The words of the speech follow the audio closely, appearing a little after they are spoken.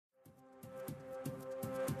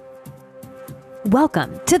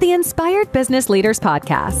Welcome to the Inspired Business Leaders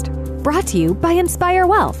Podcast, brought to you by Inspire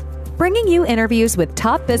Wealth, bringing you interviews with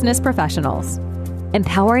top business professionals,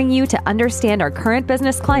 empowering you to understand our current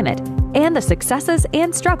business climate and the successes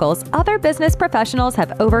and struggles other business professionals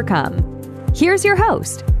have overcome. Here's your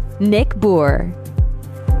host, Nick Boer.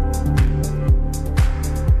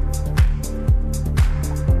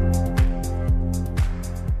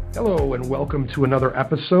 Hello and welcome to another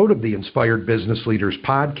episode of the Inspired Business Leaders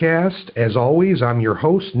Podcast. As always, I'm your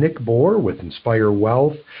host, Nick Boer with Inspire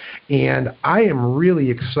Wealth, and I am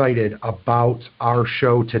really excited about our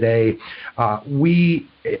show today.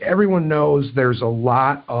 Everyone knows there's a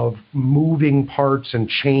lot of moving parts and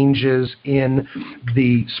changes in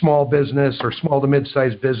the small business or small to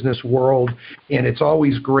mid-sized business world, and it's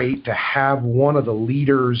always great to have one of the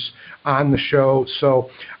leaders on the show.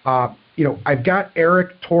 So, I've got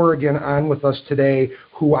Eric Torigian on with us today,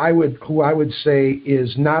 who I would say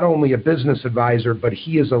is not only a business advisor, but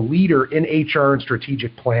he is a leader in HR and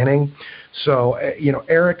strategic planning. So,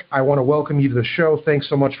 Eric, I want to welcome you to the show. Thanks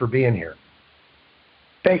so much for being here.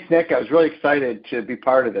 Thanks, Nick. I was really excited to be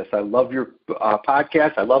part of this. I love your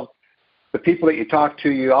podcast. I love the people that you talk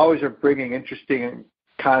to. You always are bringing interesting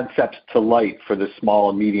concepts to light for the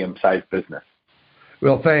small and medium-sized business.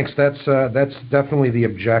 Well, thanks. That's definitely the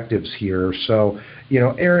objectives here. So,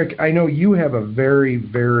 Eric, I know you have a very,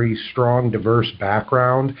 very strong, diverse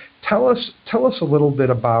background. Tell us a little bit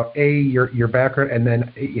about your background, and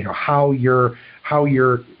then how your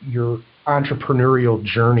entrepreneurial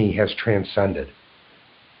journey has transcended.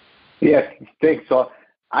 Yeah, thanks. So,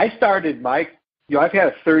 I started I've had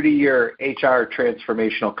a 30-year HR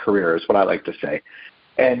transformational career, is what I like to say.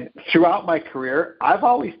 And throughout my career, I've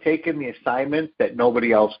always taken the assignments that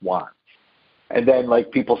nobody else wants. And then,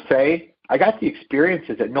 like people say, I got the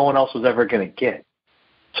experiences that no one else was ever going to get.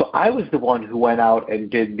 So I was the one who went out and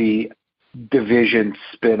did the division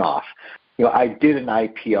spinoff. I did an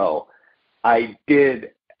IPO. I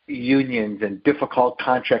did unions and difficult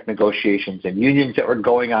contract negotiations and unions that were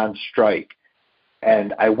going on strike.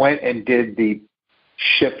 And I went and did the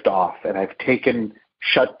shift off, and I've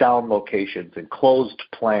shut down locations and closed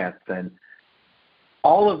plants. And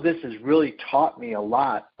all of this has really taught me a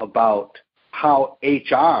lot about how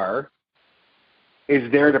HR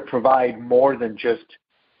is there to provide more than just,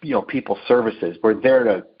 people services. We're there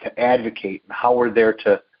to advocate, and how we're there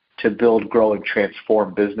to build, grow, and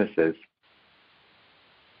transform businesses.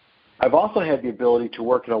 I've also had the ability to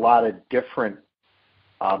work in a lot of different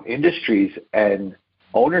industries and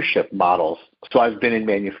ownership models. So I've been in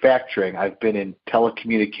manufacturing, I've been in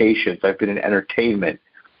telecommunications, I've been in entertainment,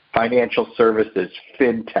 financial services,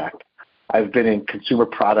 fintech. I've been in consumer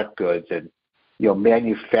product goods and,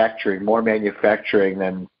 manufacturing, more manufacturing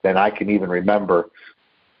than I can even remember.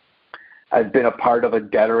 I've been a part of a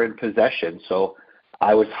debtor in possession. So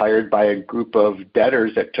I was hired by a group of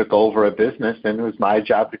debtors that took over a business, and it was my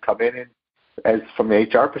job to come in and, from the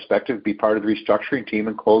HR perspective, be part of the restructuring team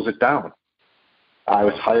and close it down. I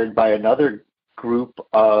was hired by another group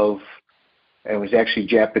and it was actually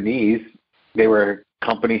Japanese. They were a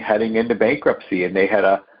company heading into bankruptcy, and they had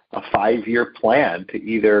a 5-year plan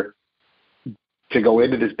to go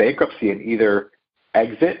into this bankruptcy and either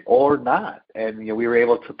exit or not. And we were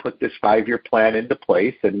able to put this 5-year plan into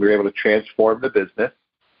place, and we were able to transform the business.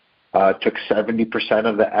 Took 70%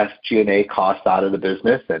 of the SG&A costs out of the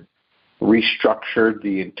business and restructured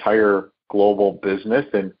the entire global business.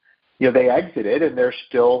 And they exited, and they're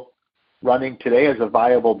still running today as a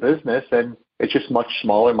viable business, and it's just much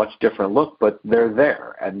smaller, much different look, but they're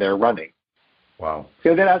there, and they're running. Wow.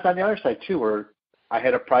 Then I was on the other side, too, where I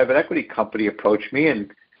had a private equity company approach me,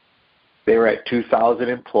 and they were at 2,000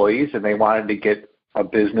 employees, and they wanted to get a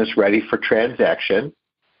business ready for transaction.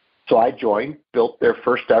 So I joined, built their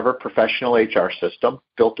first ever professional HR system,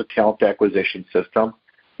 built a talent acquisition system,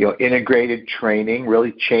 integrated training,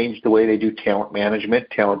 really changed the way they do talent management,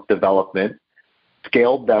 talent development,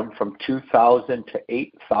 scaled them from 2,000 to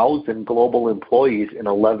 8,000 global employees in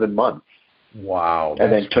 11 months. Wow.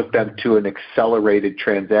 And then took them to an accelerated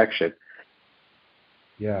transaction.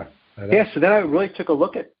 Yeah. So then I really took a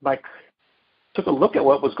look at what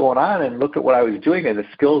was going on and looked at what I was doing and the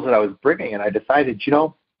skills that I was bringing. And I decided,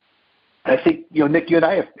 I think, Nick, you and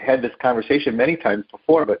I have had this conversation many times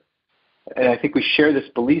before, and I think we share this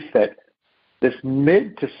belief that this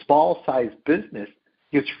mid to small size business,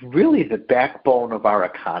 it's really the backbone of our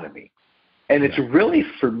economy. And it's really,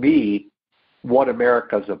 for me, what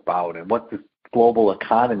America's about and what the global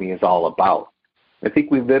economy is all about. I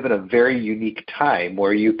think we live in a very unique time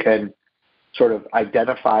where you can sort of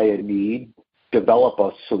identify a need, develop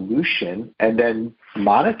a solution, and then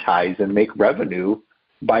monetize and make revenue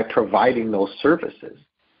by providing those services.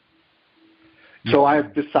 So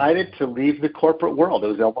I've decided to leave the corporate world. It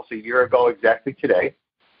was almost a year ago exactly today.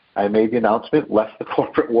 I made the announcement, left the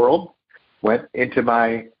corporate world, went into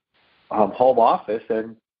my home office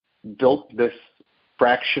and built this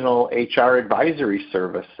fractional HR advisory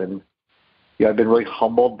service. And I've been really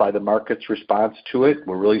humbled by the market's response to it.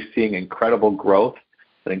 We're really seeing incredible growth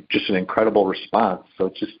and just an incredible response. So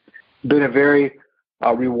it's just been a very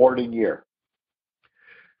rewarding year.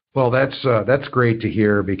 Well, that's great to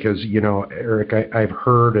hear because, Eric, I've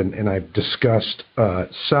heard and I've discussed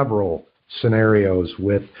several scenarios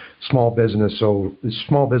with small business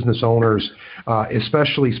owners,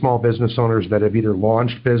 especially small business owners that have either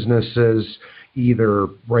launched businesses either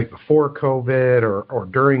right before COVID or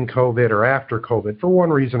during COVID or after COVID for one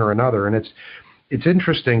reason or another. And it's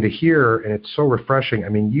interesting to hear, and it's so refreshing. I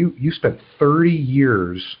mean, you spent 30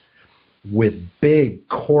 years with big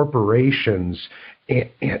corporations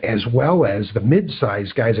as well as the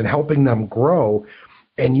mid-sized guys and helping them grow.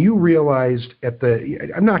 And you realized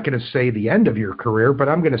I'm not going to say the end of your career, but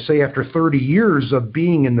I'm going to say after 30 years of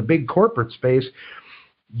being in the big corporate space,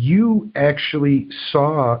 you actually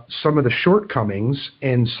saw some of the shortcomings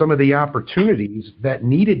and some of the opportunities that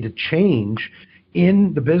needed to change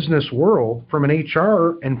in the business world from an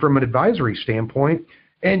HR and from an advisory standpoint.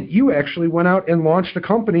 And you actually went out and launched a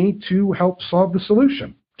company to help solve the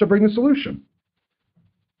solution, to bring the solution.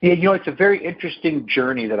 Yeah, it's a very interesting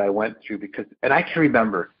journey that I went through and I can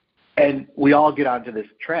remember, and we all get onto this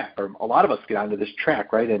track, or a lot of us get onto this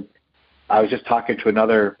track, right? And I was just talking to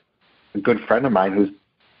another good friend of mine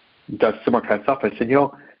who does similar kind of stuff. I said, you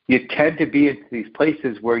tend to be in these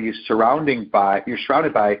places where you're surrounded by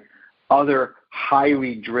other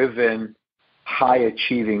highly driven, high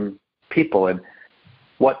achieving people. And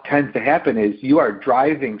what tends to happen is you are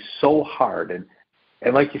driving so hard.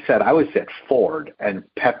 And like you said, I was at Ford and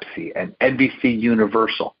Pepsi and NBC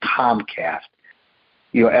Universal, Comcast,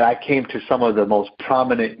 and I came to some of the most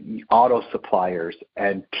prominent auto suppliers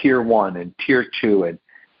and Tier 1 and Tier 2. And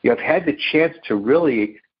I've had the chance to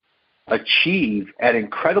really achieve at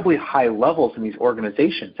incredibly high levels in these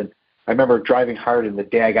organizations. And I remember driving hard, and the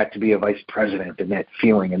day I got to be a vice president and that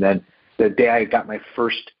feeling, and then the day I got my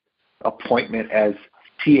first appointment as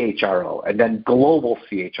CHRO, and then global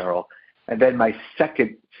CHRO, and then my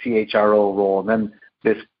second CHRO role, and then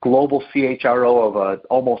this global CHRO of a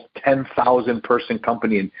almost 10,000 person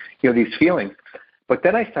company, and these feelings. But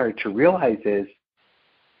then I started to realize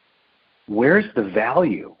where's the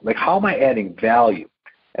value? Like, how am I adding value?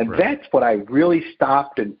 And right. That's what I really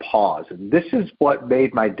stopped and paused. And this is what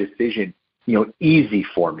made my decision, easy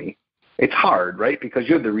for me. It's hard, right? Because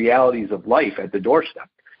you have the realities of life at the doorstep.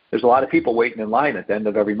 There's a lot of people waiting in line at the end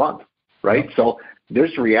of every month, right? Yep. So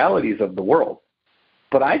there's the realities of the world.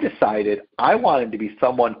 But I decided I wanted to be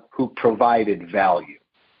someone who provided value.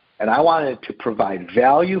 And I wanted to provide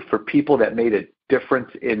value for people that made a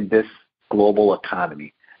difference in this global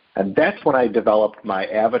economy. And that's when I developed my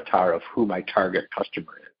avatar of who my target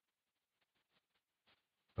customer is.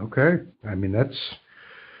 Okay. I mean,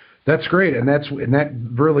 that's great. And that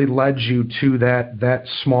really led you to that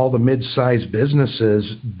small to mid-sized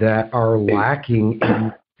businesses that are lacking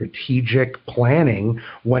in strategic planning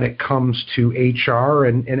when it comes to HR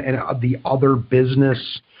and the other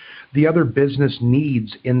business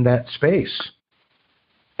needs in that space.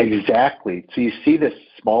 Exactly. So you see this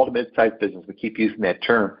small to mid-sized business, we keep using that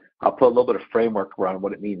term. I'll put a little bit of framework around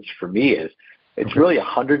what it means for me is it's really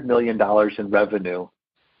 $100 million in revenue,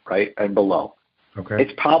 right, and below. Okay.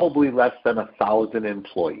 It's probably less than 1,000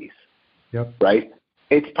 employees, Yep. right?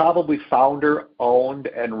 It's probably founder-owned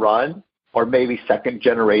and run, or maybe second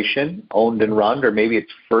generation owned and run, or maybe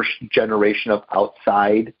it's first generation of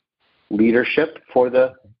outside leadership for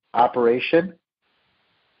the operation.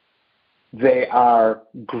 They are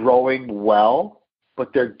growing well,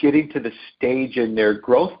 but they're getting to the stage in their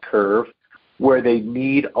growth curve where they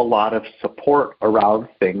need a lot of support around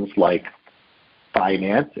things like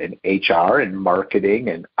finance and HR and marketing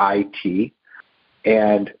and IT.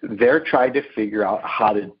 And they're trying to figure out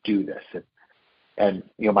how to do this. And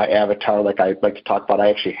my avatar, like I like to talk about,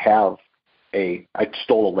 I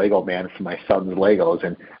stole a Lego man from my son's Legos,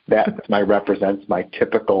 and that represents my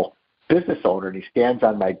typical business owner, and he stands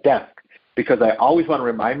on my desk because I always want to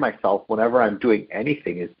remind myself whenever I'm doing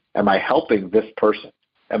anything is, am I helping this person?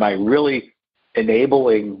 Am I really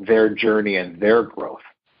enabling their journey and their growth?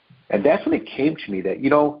 And that's when it came to me that,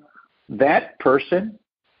 that person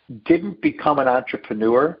didn't become an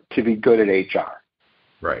entrepreneur to be good at HR.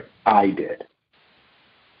 Right. I did.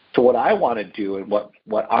 So what I want to do and what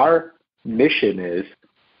our mission is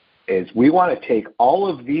is we want to take all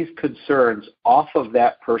of these concerns off of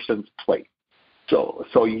that person's plate.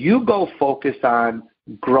 So you go focus on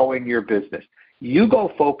growing your business. You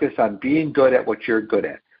go focus on being good at what you're good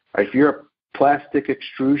at. Right? If you're a plastic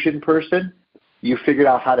extrusion person, you figured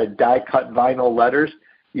out how to die cut vinyl letters.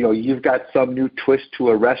 You've got some new twist to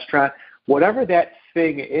a restaurant. Whatever that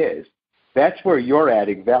thing is, that's where you're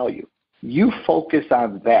adding value. You focus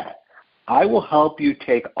on that. I will help you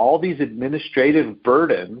take all these administrative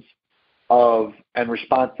burdens and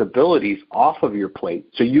responsibilities off of your plate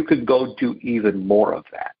so you can go do even more of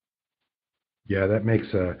that. Yeah, that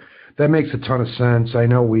makes a ton of sense. I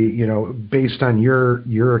know based on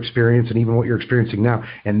your experience and even what you're experiencing now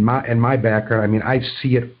and my background, I mean, I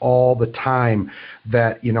see it all the time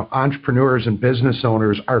that, entrepreneurs and business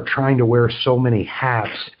owners are trying to wear so many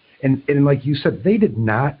hats. And like you said, they did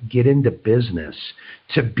not get into business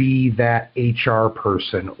to be that HR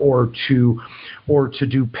person or to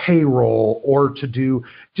do payroll or to do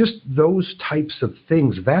just those types of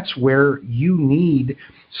things. That's where you need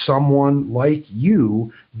someone like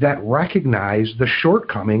you that recognize the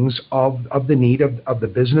shortcomings of the need of the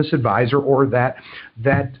business advisor or that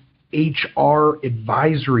HR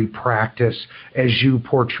advisory practice as you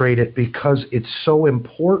portrayed it, because it's so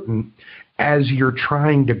important as you're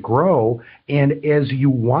trying to grow and as you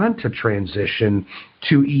want to transition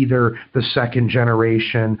to either the second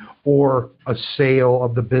generation or a sale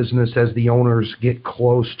of the business as the owners get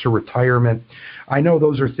close to retirement. I know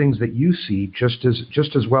those are things that you see just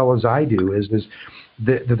as well as I do, is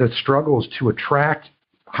the struggles to attract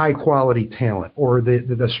high quality talent or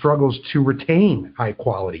the struggles to retain high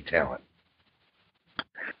quality talent.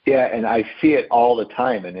 Yeah, and I see it all the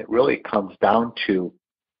time, and it really comes down to,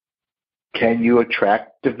 can you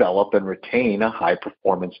attract, develop, and retain a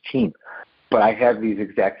high-performance team? But I have these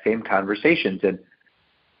exact same conversations, and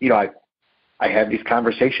I have these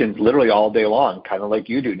conversations literally all day long, kind of like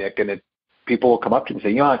you do, Nick. And people will come up to me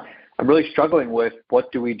and say, I'm really struggling with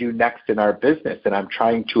what do we do next in our business, and I'm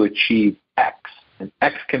trying to achieve X. And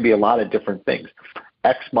X can be a lot of different things.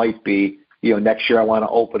 X might be, next year I want to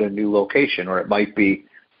open a new location, or it might be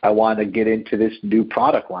I want to get into this new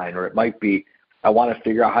product line, or it might be I want to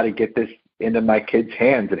figure out how to get this into my kids'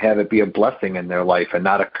 hands and have it be a blessing in their life and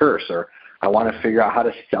not a curse, or I want to figure out how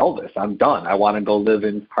to sell this. I'm done. I want to go live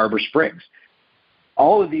in Harbor Springs.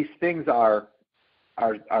 All of these things are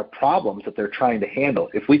problems that they're trying to handle.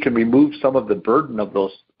 If we can remove some of the burden of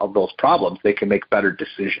those problems, they can make better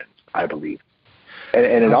decisions, I believe. And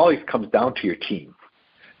it always comes down to your team.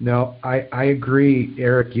 No, I agree,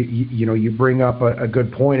 Eric. You bring up a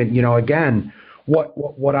good point, and again,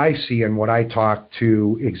 what I see and what I talk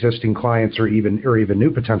to existing clients or even new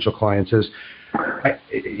potential clients is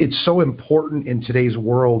it's so important in today's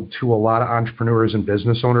world to a lot of entrepreneurs and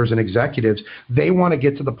business owners and executives. They want to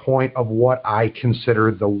get to the point of what I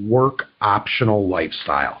consider the work optional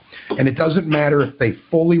lifestyle. And it doesn't matter if they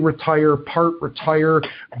fully retire, part retire,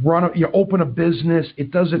 open a business.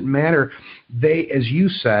 It doesn't matter. They, as you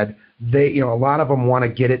said, a lot of them want to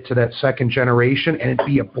get it to that second generation and it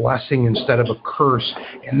be a blessing instead of a curse.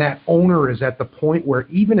 And that owner is at the point where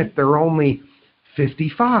even if they're only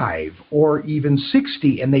 55 or even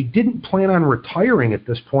 60 and they didn't plan on retiring at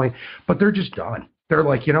this point, but they're just done. They're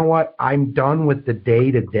like, you know what? I'm done with the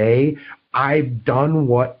day-to-day. I've done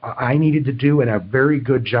what I needed to do and a very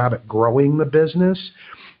good job at growing the business.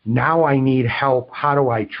 Now I need help. How do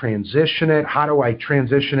I transition it? How do I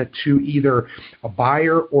transition it to either a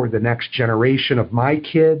buyer or the next generation of my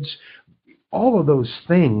kids? All of those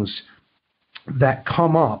things that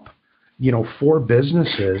come up, for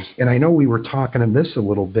businesses. And I know we were talking on this a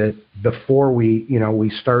little bit before we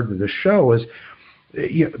started the show is,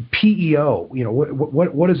 PEO,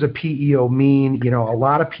 what does a PEO mean? A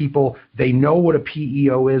lot of people, they know what a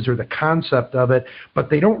PEO is or the concept of it,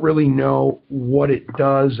 but they don't really know what it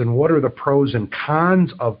does and what are the pros and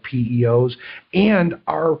cons of PEOs, and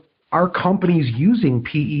are companies using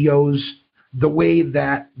PEOs the way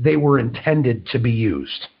that they were intended to be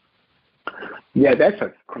used? Yeah, that's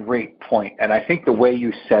a great point. And I think the way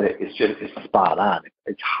you said it is spot on.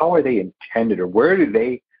 It's how are they intended, or where do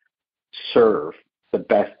they serve the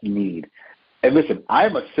best need? And listen,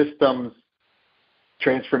 I'm a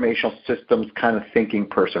transformational systems kind of thinking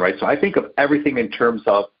person, right? So I think of everything in terms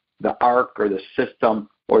of the arc or the system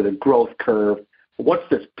or the growth curve. What's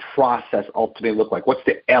this process ultimately look like? What's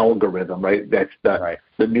the algorithm, right? That's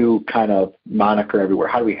the new kind of moniker everywhere.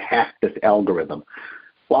 How do we hack this algorithm?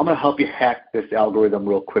 Well, I'm going to help you hack this algorithm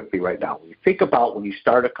real quickly right now. When you think about when you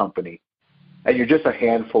start a company and you're just a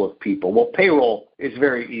handful of people, well, payroll is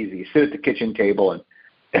very easy. You sit at the kitchen table and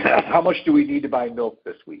how much do we need to buy milk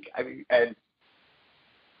this week? I mean, and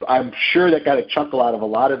I'm sure that got a chuckle out of a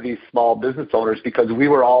lot of these small business owners because we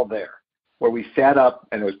were all there, where we sat up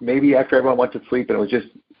and it was maybe after everyone went to sleep and it was just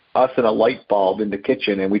us and a light bulb in the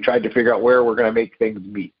kitchen, and we tried to figure out where we're going to make things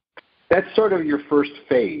meet. That's sort of your first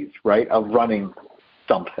phase, right, of running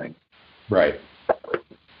something. Right.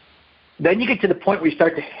 Then you get to the point where you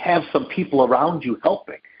start to have some people around you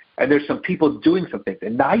helping, and there's some people doing some things,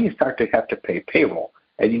 and now you start to have to pay payroll,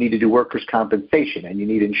 and you need to do workers' compensation, and you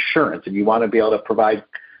need insurance, and you want to be able to provide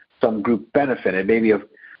some group benefit, and maybe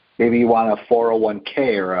you want a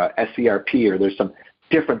 401k or a SERP, or there's some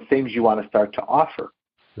different things you want to start to offer.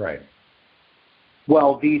 Right.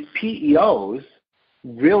 Well, these PEOs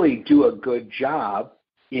really do a good job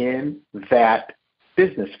in that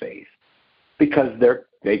business phase because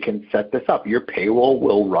they can set this up. Your payroll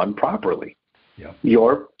will run properly. Yep.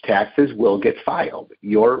 Your taxes will get filed.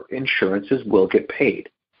 Your insurances will get paid.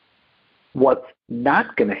 What's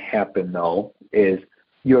not going to happen, though, is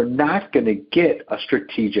you're not going to get a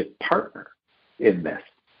strategic partner in this.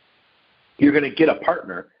 You're going to get a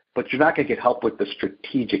partner, but you're not going to get help with the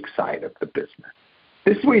strategic side of the business.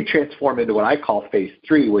 This is where you transform into what I call phase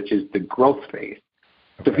 3, which is the growth phase.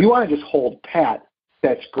 Okay. So if you want to just hold pat,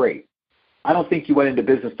 that's great. I don't think you went into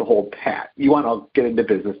business to hold pat. You want to get into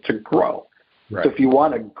business to grow. Right. So if you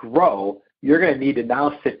want to grow, you're going to need to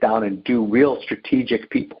now sit down and do real strategic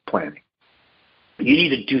people planning. You need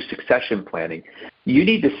to do succession planning. You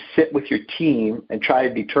need to sit with your team and try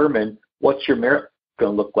to determine what's your merit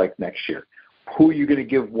going to look like next year. Who are you going to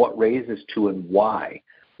give what raises to and why?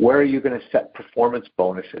 Where are you going to set performance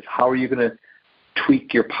bonuses? How are you going to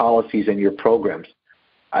tweak your policies and your programs?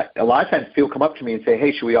 A lot of times people come up to me and say,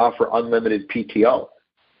 hey, should we offer unlimited PTO?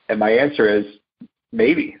 And my answer is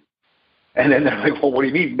maybe. And then they're like, well, what do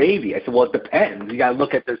you mean maybe? I said, well, it depends. You got to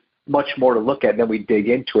look at, there's much more to look at, and then we dig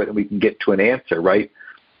into it and we can get to an answer, right?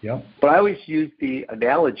 Yeah. But I always use the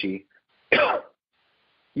analogy,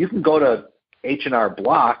 you can go to H&R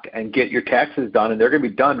Block and get your taxes done, and they're going to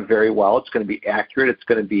be done very well. It's going to be accurate. It's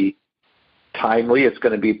going to be timely. It's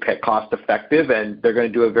going to be cost effective, and they're going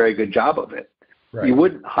to do a very good job of it. Right. You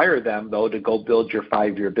wouldn't hire them, though, to go build your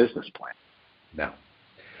 5-year business plan. No.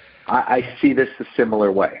 I see this a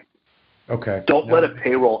similar way. Okay. Don't let a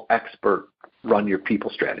payroll expert run your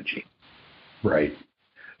people strategy. Right.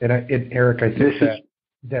 And Eric, I think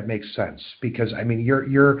that makes sense because I mean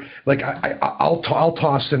you're like I'll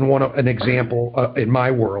toss in an example in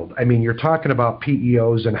my world. I mean, you're talking about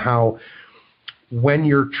PEOs and how when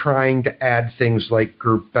you're trying to add things like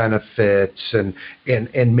group benefits and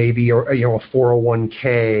maybe a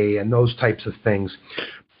 401k and those types of things,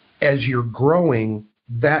 as you're growing,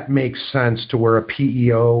 that makes sense to where a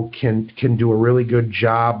PEO can do a really good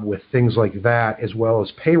job with things like that as well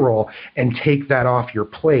as payroll and take that off your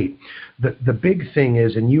plate. The big thing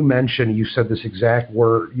is, and you said this exact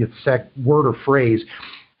word or phrase,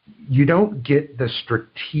 you don't get the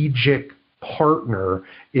strategic partner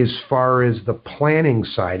as far as the planning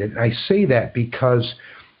side. And I say that because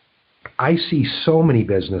I see so many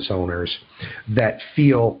business owners that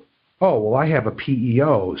feel, oh, well, I have a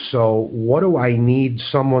PEO, so what do I need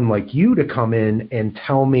someone like you to come in and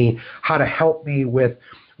tell me how to help me with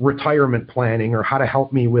retirement planning or how to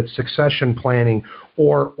help me with succession planning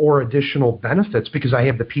or additional benefits because I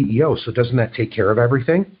have the PEO, so doesn't that take care of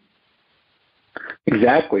everything?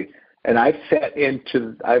 Exactly. And I've sat in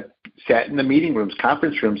the meeting rooms,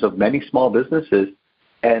 conference rooms of many small businesses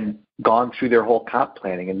and gone through their whole comp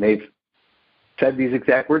planning, and they've said these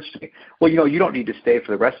exact words to me. Well, you don't need to stay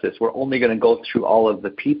for the rest of this. We're only going to go through all of the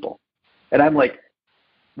people. And I'm like,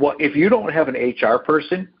 well, if you don't have an HR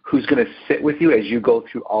person who's going to sit with you as you go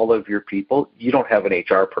through all of your people, you don't have an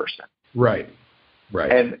HR person. Right.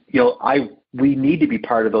 And, we need to be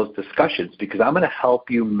part of those discussions because I'm going to help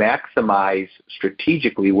you maximize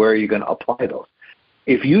strategically where you're going to apply those.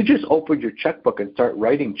 If you just open your checkbook and start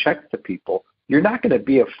writing checks to people, you're not going to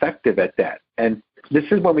be effective at that. And this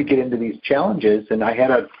is when we get into these challenges, and I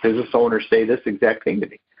had a business owner say this exact thing to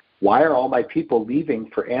me. Why are all my people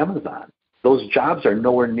leaving for Amazon? Those jobs are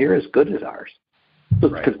nowhere near as good as ours.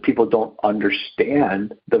 It's because people don't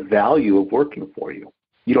understand the value of working for you.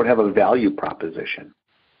 You don't have a value proposition.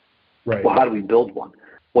 Right. Well, how do we build one?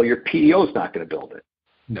 Well, your PEO is not going to build it.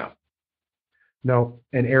 No.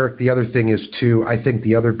 And Eric, the other thing is too, I think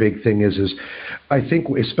the other big thing is I think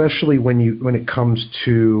especially when it comes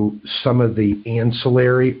to some of the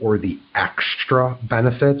ancillary or the extra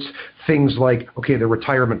benefits, things like, okay, the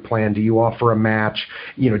retirement plan, do you offer a match?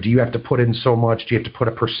 Do you have to put in so much? Do you have to put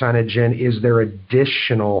a percentage in? Is there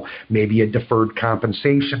additional, maybe a deferred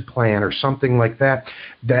compensation plan or something like that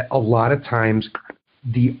a lot of times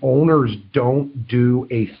the owners don't do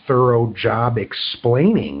a thorough job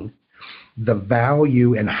explaining the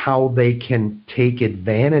value and how they can take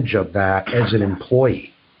advantage of that as an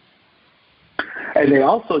employee. And they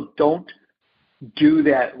also don't do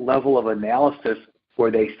that level of analysis where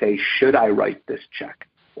they say, should I write this check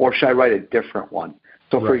or should I write a different one?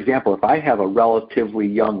 So, for example, if I have a relatively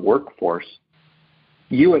young workforce,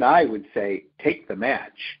 you and I would say, take the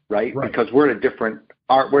match, right? Because we're at a different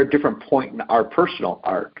point in our personal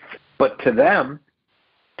arc. But to them,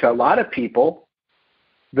 to a lot of people,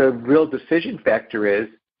 the real decision factor is,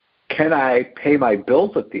 can I pay my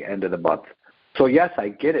bills at the end of the month? So yes, I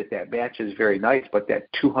get it. That match is very nice, but that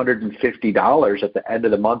 $250 at the end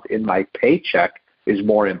of the month in my paycheck is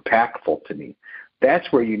more impactful to me.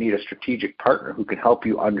 That's where you need a strategic partner who can help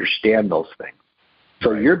you understand those things.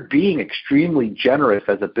 So you're being extremely generous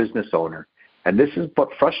as a business owner, and this is what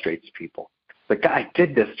frustrates people. Like, I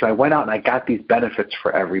did this, so I went out and I got these benefits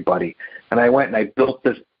for everybody, and I went and I built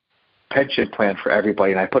this pension plan for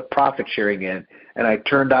everybody, and I put profit sharing in, and I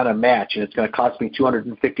turned on a match, and it's going to cost me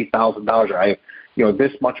 $250,000, or I have,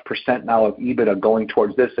 this much percent now of EBITDA going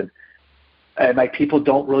towards this, and my people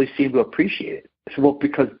don't really seem to appreciate it. So, well,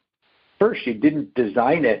 because first, you didn't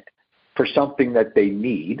design it for something that they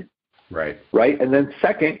need, right? And then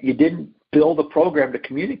second, you didn't build a program to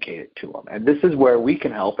communicate it to them. And this is where we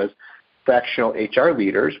can help as fractional HR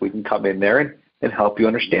leaders. We can come in there and help you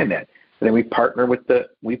understand that. And then we partner with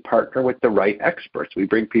the right experts. We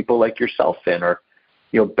bring people like yourself in, or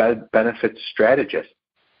benefits strategists.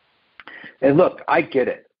 And look, I get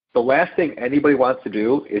it. The last thing anybody wants to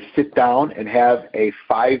do is sit down and have a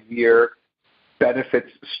 5-year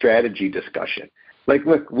benefits strategy discussion. Like,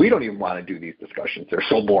 look, we don't even want to do these discussions. They're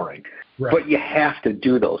so boring. But you have to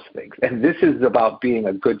do those things. And this is about being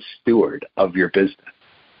a good steward of your business.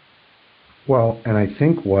 Well, and I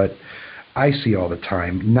think what I see all the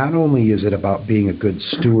time, not only is it about being a good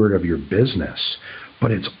steward of your business,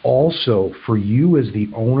 but it's also for you as the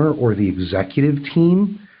owner or the executive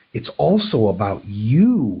team, it's also about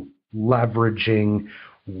you leveraging,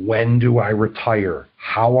 when do I retire?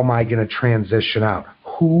 How am I going to transition out?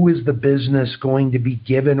 Who is the business going to be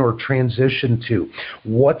given or transitioned to?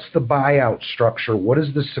 What's the buyout structure? What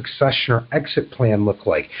does the succession or exit plan look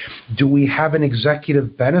like? Do we have an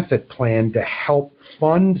executive benefit plan to help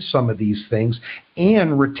fund some of these things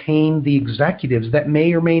and retain the executives that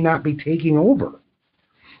may or may not be taking over?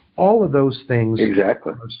 All of those things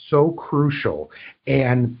are so crucial.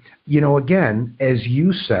 And, again, as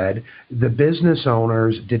you said, the business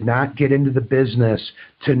owners did not get into the business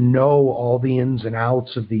to know all the ins and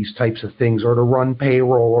outs of these types of things, or to run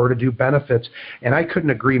payroll, or to do benefits. And I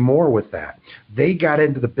couldn't agree more with that. They got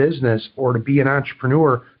into the business, or to be an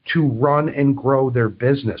entrepreneur, to run and grow their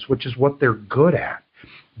business, which is what they're good at.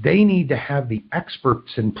 They need to have the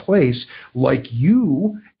experts in place like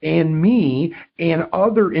you and me and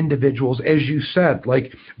other individuals, as you said,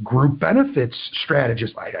 like group benefits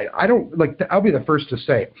strategists. I don't like, I'll be the first to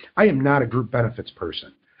say, I am not a group benefits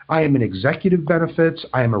person. I am an executive benefits.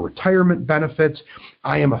 I am a retirement benefits.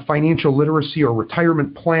 I am a financial literacy or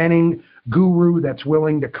retirement planning guru that's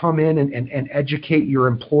willing to come in and educate your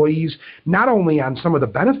employees, not only on some of the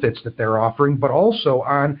benefits that they're offering, but also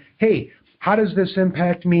on, hey, how does this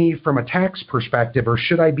impact me from a tax perspective, or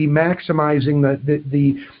should I be maximizing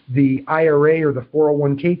the IRA or the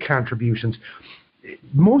 401k contributions?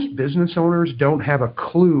 Most business owners don't have a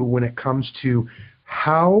clue when it comes to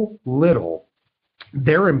how little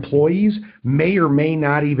their employees may or may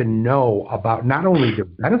not even know about not only their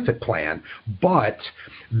benefit plan, but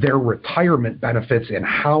their retirement benefits, and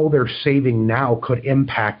how their saving now could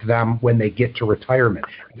impact them when they get to retirement,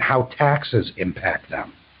 and how taxes impact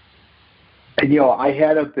them. And, I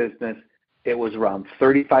had a business, it was around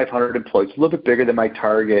 3,500 employees, a little bit bigger than my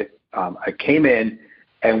target. I came in,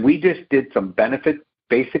 and we just did some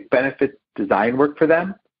basic benefit design work for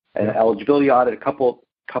them, and eligibility audit, a couple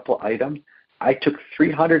items. I took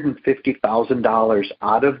 $350,000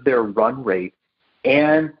 out of their run rate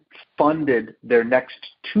and funded their next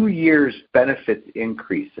 2 years' benefits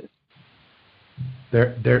increases.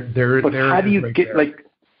 But how do you get, like,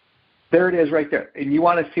 there it is right there. And you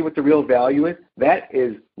want to see what the real value is? That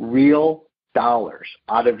is real dollars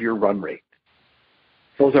out of your run rate.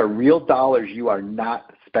 Those are real dollars you are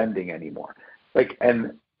not spending anymore.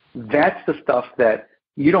 And that's the stuff that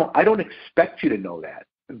I don't expect you to know that.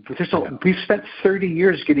 We've spent 30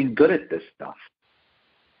 years getting good at this stuff.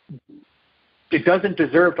 It doesn't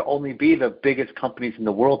deserve to only be the biggest companies in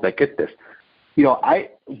the world that get this. I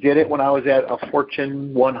did it when I was at a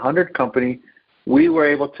Fortune 100 company we were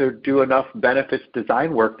able to do enough benefits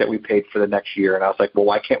design work that we paid for the next year. And I was like, well,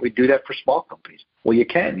 why can't we do that for small companies? Well, you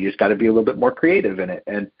can. You just got to be a little bit more creative in it.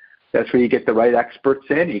 And that's where you get the right experts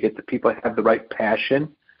in. You get the people that have the right passion.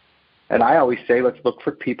 And I always say, let's look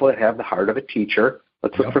for people that have the heart of a teacher.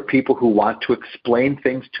 Let's look for people who want to explain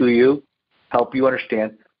things to you, help you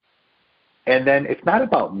understand. And then it's not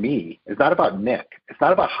about me. It's not about Nick. It's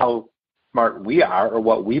not about how smart we are or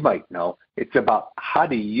what we might know. It's about how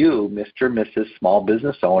do you, Mr. and Mrs. Small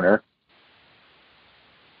Business Owner,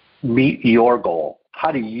 meet your goal?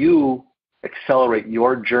 How do you accelerate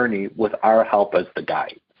your journey with our help as the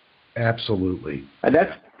guide? Absolutely. And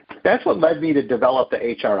that's what led me to develop the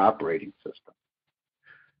HR operating system.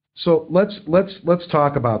 So let's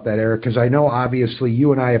talk about that, Eric, because I know obviously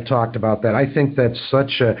you and I have talked about that. I think that's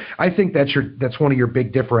that's one of your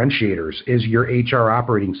big differentiators is your HR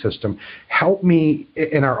operating system. Help me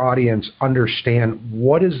and our audience understand,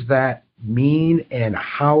 what does that mean, and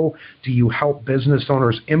how do you help business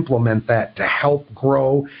owners implement that to help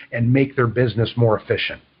grow and make their business more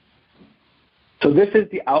efficient? So this is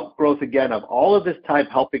the outgrowth, again, of all of this time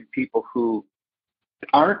helping people who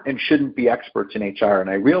aren't and shouldn't be experts in HR. And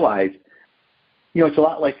I realize, it's a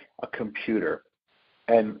lot like a computer.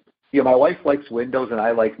 And, my wife likes Windows and I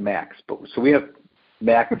like Macs. So we have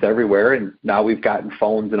Macs everywhere, and now we've gotten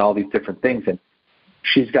phones and all these different things. And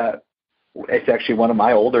it's actually one of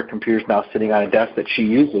my older computers now sitting on a desk that she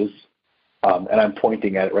uses, and I'm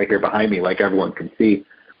pointing at it right here behind me like everyone can see.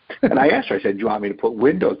 And I asked her, I said, do you want me to put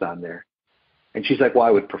Windows on there? And she's like, well,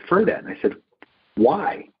 I would prefer that. And I said,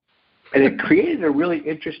 why? And it created a really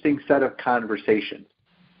interesting set of conversations.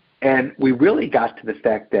 And we really got to the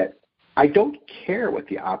fact that I don't care what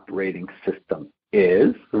the operating system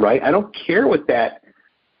is, right? I don't care what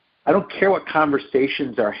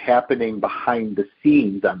conversations are happening behind the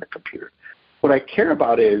scenes on the computer. What I care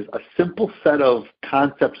about is a simple set of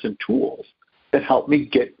concepts and tools that help me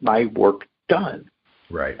get my work done.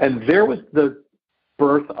 Right. And there was the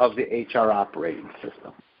birth of the HR operating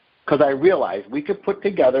system. Because I realized we could put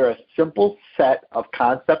together a simple set of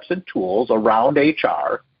concepts and tools around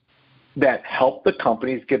HR that help the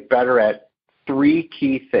companies get better at three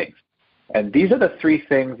key things. And these are the three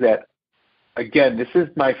things that, again, this is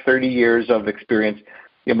my 30 years of experience.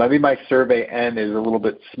 Maybe my survey N is a little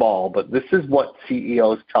bit small, but this is what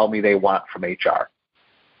CEOs tell me they want from HR.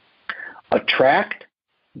 Attract,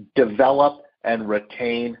 develop, and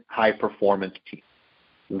retain high-performance teams.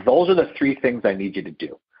 Those are the three things I need you to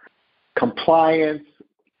do. Compliance,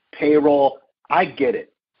 payroll, I get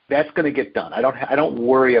it. That's going to get done. I don't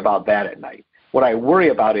worry about that at night. What I worry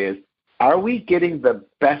about is, are we getting the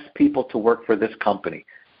best people to work for this company?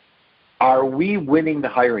 Are we winning the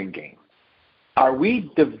hiring game? Are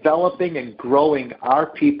we developing and growing our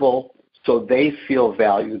people so they feel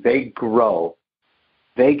value, they grow,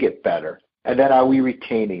 they get better? And then are we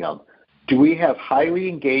retaining them? Do we have highly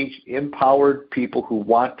engaged, empowered people who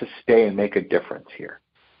want to stay and make a difference here?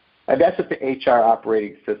 And that's what the HR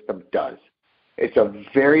operating system does. It's a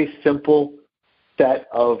very simple set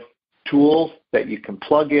of tools that you can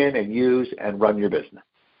plug in and use and run your business.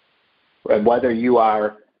 And whether you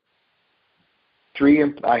are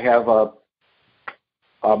I have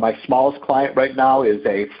my smallest client right now is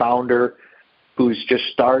a founder who's just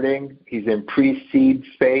starting. He's in pre-seed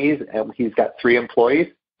phase, and he's got 3 employees,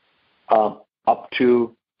 up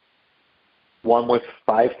to one with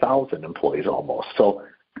 5,000 employees almost. So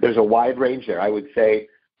there's a wide range there. I would say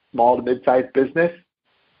small to mid-sized business,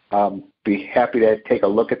 be happy to take a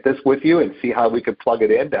look at this with you and see how we could plug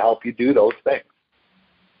it in to help you do those things.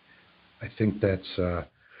 I think that's,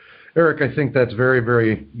 Eric, I think that's very,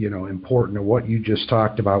 very, important to what you just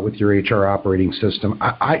talked about with your HR operating system.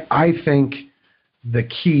 I think the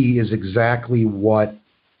key is exactly what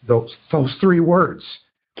those 3 words,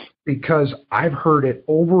 because I've heard it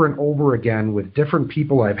over and over again with different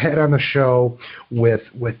people I've had on the show, with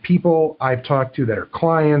people I've talked to that are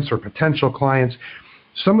clients or potential clients.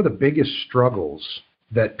 Some of the biggest struggles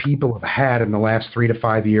that people have had in the last 3 to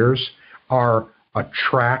 5 years are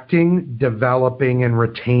attracting, developing, and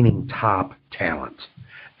retaining top talent.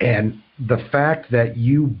 And the fact that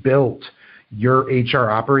you built your HR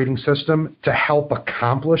operating system to help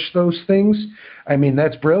accomplish those things, I mean,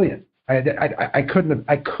 that's brilliant. I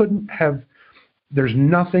couldn't have, there's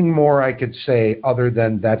nothing more I could say other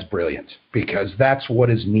than that's brilliant, because that's what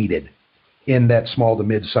is needed in that small to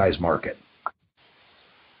mid-sized market.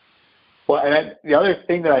 Well, and the other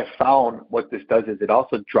thing that I found what this does is it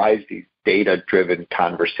also drives these data-driven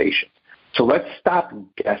conversations. So let's stop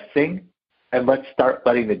guessing and let's start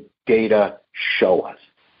letting the data show us.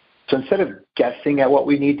 So instead of guessing at what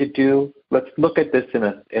we need to do, let's look at this in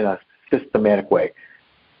a systematic way.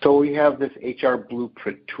 So we have this HR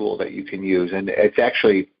blueprint tool that you can use, and it's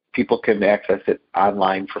actually, people can access it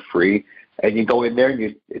online for free. And you go in there,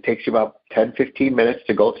 and it takes you about 10, 15 minutes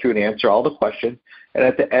to go through and answer all the questions. And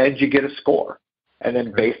at the end, you get a score. And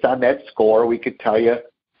then based on that score, we could tell you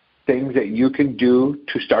things that you can do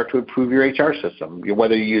to start to improve your HR system.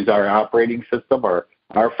 Whether you use our operating system or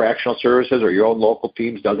our fractional services or your own local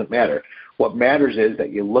teams, doesn't matter. What matters is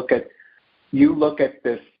that you look at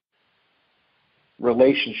this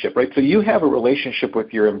relationship, right? So you have a relationship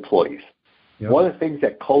with your employees. Yep. One of the things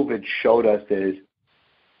that COVID showed us is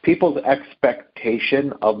people's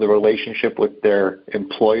expectation of the relationship with their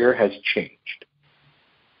employer has changed.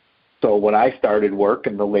 So when I started work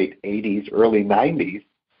in the late 80s, early 90s,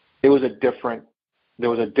 there was a different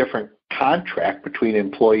contract between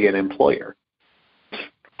employee and employer.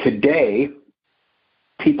 Today,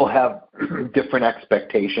 people have different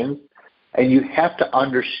expectations, and you have to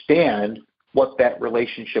understand what that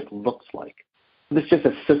relationship looks like. This is just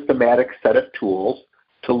a systematic set of tools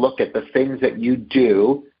to look at the things that you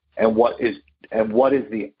do and what is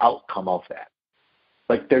the outcome of that.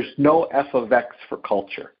 Like, there's no F of X for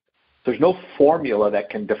culture. There's no formula that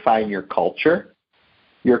can define your culture.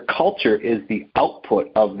 Your culture is the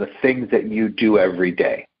output of the things that you do every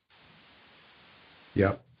day.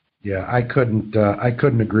 Yeah, I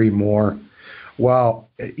couldn't agree more. Well,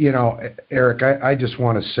 Eric, I just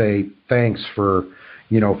want to say thanks for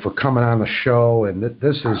coming on the show, and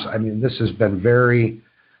this has been very,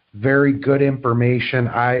 very good information.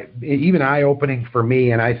 Even eye-opening for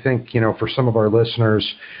me, and I think, for some of our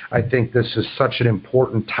listeners, I think this is such an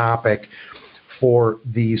important topic for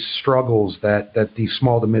these struggles that these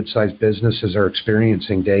small to mid-sized businesses are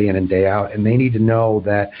experiencing day in and day out. And they need to know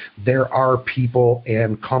that there are people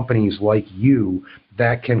and companies like you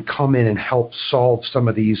that can come in and help solve some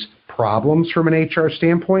of these problems from an HR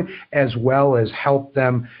standpoint, as well as help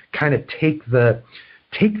them kind of take the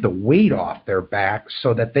weight off their back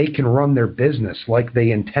so that they can run their business like they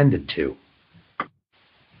intended to.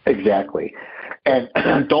 Exactly. And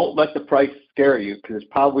don't let the price scare you, because it's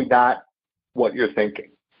probably not what you're thinking.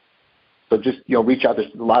 So just, reach out.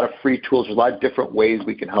 There's a lot of free tools. There's a lot of different ways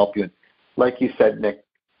we can help you. And like you said, Nick,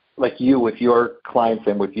 like you with your clients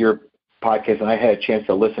and with your podcast, and I had a chance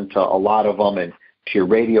to listen to a lot of them and to your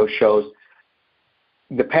radio shows,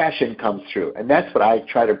 the passion comes through. And that's what I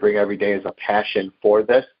try to bring every day, is a passion for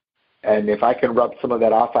this. And if I can rub some of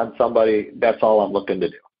that off on somebody, that's all I'm looking to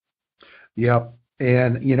do. Yep.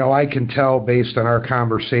 And, I can tell based on our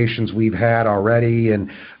conversations we've had already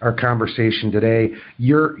and our conversation today,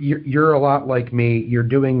 you're a lot like me. You're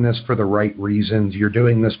doing this for the right reasons. You're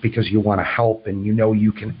doing this because you want to help, and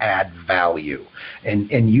you can add value.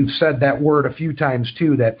 And you've said that word a few times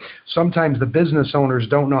too, that sometimes the business owners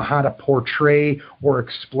don't know how to portray or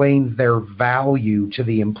explain their value to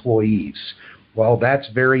the employees. Well, that's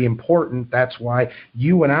very important. That's why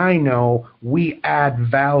you and I know we add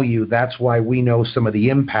value. That's why we know some of the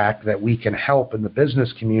impact that we can help in the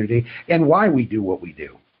business community and why we do what we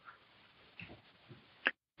do.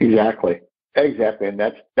 Exactly. And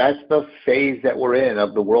that's the phase that we're in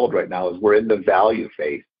of the world right now, is we're in the value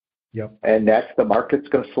phase. Yep. And that's the market's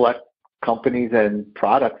going to select companies and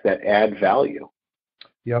products that add value.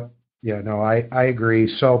 Yep. Yeah, no, I agree.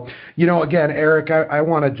 So, again, Eric, I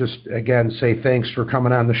want to just, again, say thanks for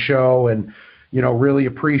coming on the show and, really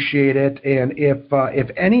appreciate it. And if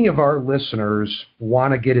any of our listeners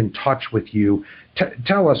want to get in touch with you,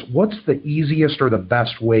 tell us, what's the easiest or the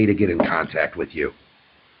best way to get in contact with you?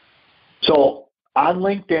 So on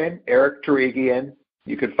LinkedIn, Eric Torigian,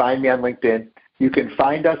 you can find me on LinkedIn. You can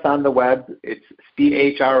find us on the web. It's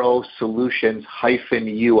CHRO Solutions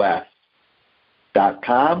 -US.com.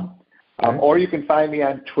 Or you can find me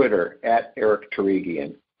on Twitter at Eric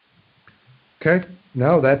Torigian. Okay.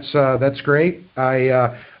 No, that's great.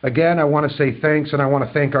 I want to say thanks, and I want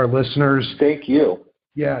to thank our listeners. Thank you.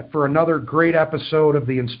 Yeah, for another great episode of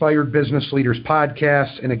the Inspired Business Leaders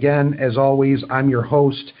Podcast. And again, as always, I'm your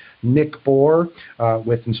host, Nick Bohr,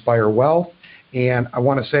 with Inspire Wealth. And I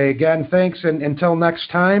want to say again, thanks, and until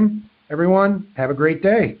next time, everyone, have a great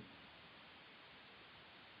day.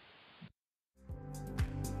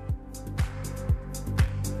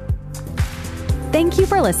 Thank you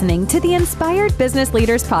for listening to the Inspired Business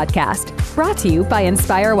Leaders Podcast, brought to you by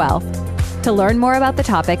Inspire Wealth. To learn more about the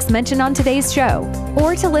topics mentioned on today's show,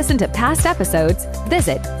 or to listen to past episodes,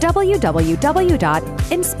 visit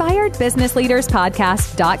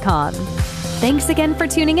www.inspiredbusinessleaderspodcast.com. Thanks again for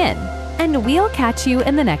tuning in, and we'll catch you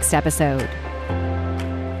in the next episode.